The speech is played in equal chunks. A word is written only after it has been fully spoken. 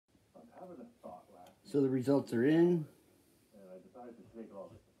So the results are in. And I decided to take all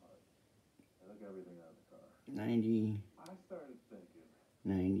this apart. I took everything out of the car. 90. I started thinking.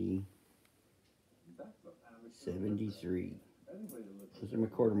 90. That's an amateur. 73. Anybody that looks Those are my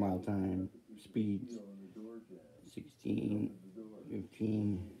quarter mile time speeds. 16,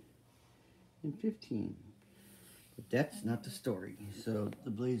 15, and 15. But that's not the story. So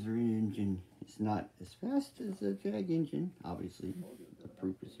the Blazer engine is not as fast as a Jag engine, obviously. The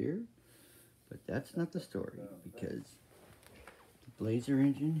proof is here. But that's not the story, because the Blazer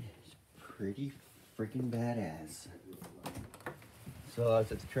engine is pretty freaking badass. So I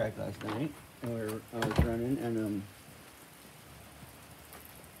was at the track last night, and I was running, and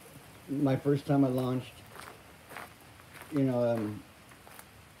my first time I launched, you know,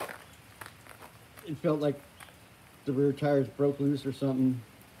 it felt like the rear tires broke loose or something.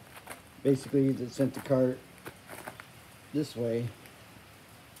 Basically, it sent the car this way,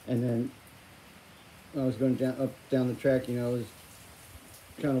 and then I was going down the track, you know, I was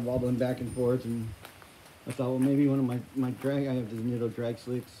kind of wobbling back and forth, and I thought, well, maybe one of my drag, I have the Nitto drag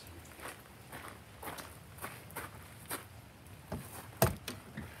slicks.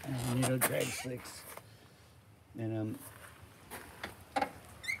 Nitto drag slicks, and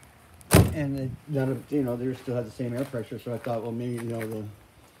none of, you know, they still had the same air pressure, so I thought, well, maybe, you know, the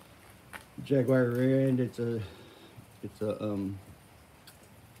Jaguar rear end, it's an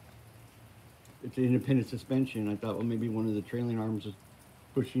independent suspension. I thought, well, maybe one of the trailing arms was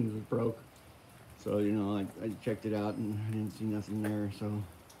bushings was broke. So, you know, I checked it out and I didn't see nothing there. So in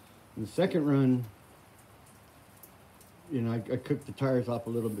the second run, you know, I cooked the tires off a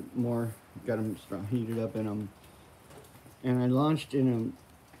little bit more, got them heated up in them, and I launched in them.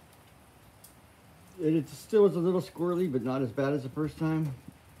 It still was a little squirrely, but not as bad as the first time.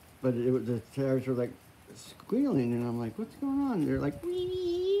 But the tires were like squealing, and I'm like, what's going on? They're like,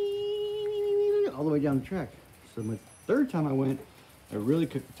 wee, all the way down the track. So my third time I went, I really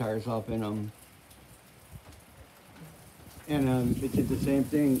cooked the tires off in them. And it did the same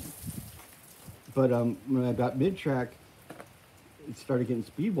thing. But when I got mid-track, it started getting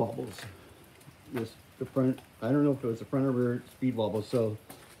speed wobbles. The front, I don't know if it was the front or rear speed wobbles. So,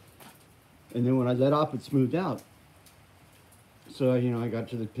 and then when I let off, it smoothed out. So, you know, I got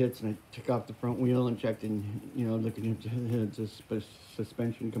to the pits and I took off the front wheel and checked, and, you know, looking into the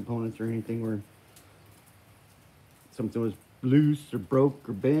suspension components or anything where something was loose or broke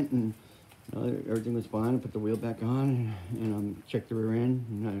or bent, and everything was fine. I put the wheel back on and checked the rear end,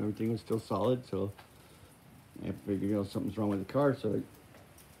 and everything was still solid. So I figured, you know, something's wrong with the car. So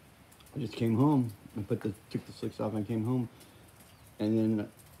I just came home and took the slicks off and I came home. And then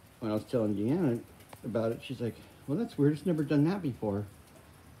when I was telling Deanna about it, she's like, well, that's weird. It's never done that before.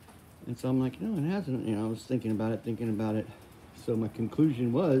 And so I'm like, no, it hasn't. You know, I was thinking about it. So my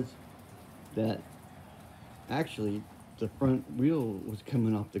conclusion was that actually the front wheel was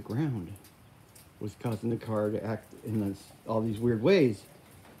coming off the ground, was causing the car to act in all these weird ways.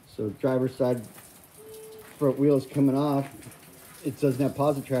 So driver's side front wheel is coming off. It doesn't have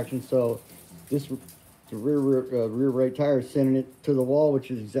positive traction, so the rear right tire is sending it to the wall, which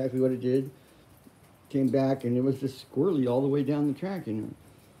is exactly what it did. Came back, and it was just squirrely all the way down the track. And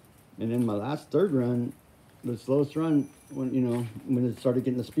then my last third run, the slowest run, when it started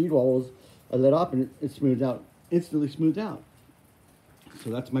getting the speed wobbles, I let off and it smoothed out, instantly smoothed out. So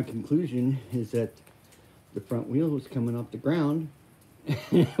that's my conclusion, is that the front wheel was coming off the ground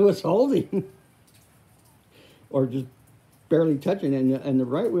and it was holding or just barely touching, and the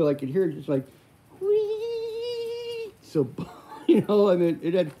right wheel, I could hear it just like whee. So, you know, I mean,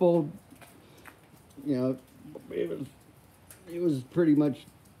 it had full, you know, it was pretty much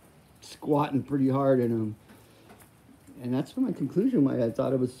squatting pretty hard, and that's my conclusion why I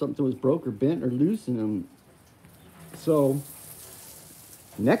thought it was something was broke or bent or loose in them. So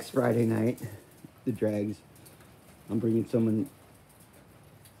next Friday night, the drags, I'm bringing someone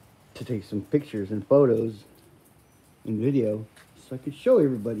to take some pictures and photos and video so I could show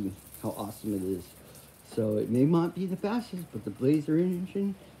everybody how awesome it is. So it may not be the fastest, but the Blazer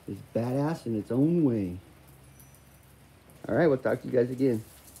engine is badass in its own way. All right, we'll talk to you guys again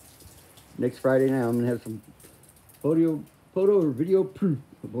next Friday. Now I'm gonna have some photo or video proof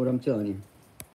of what I'm telling you.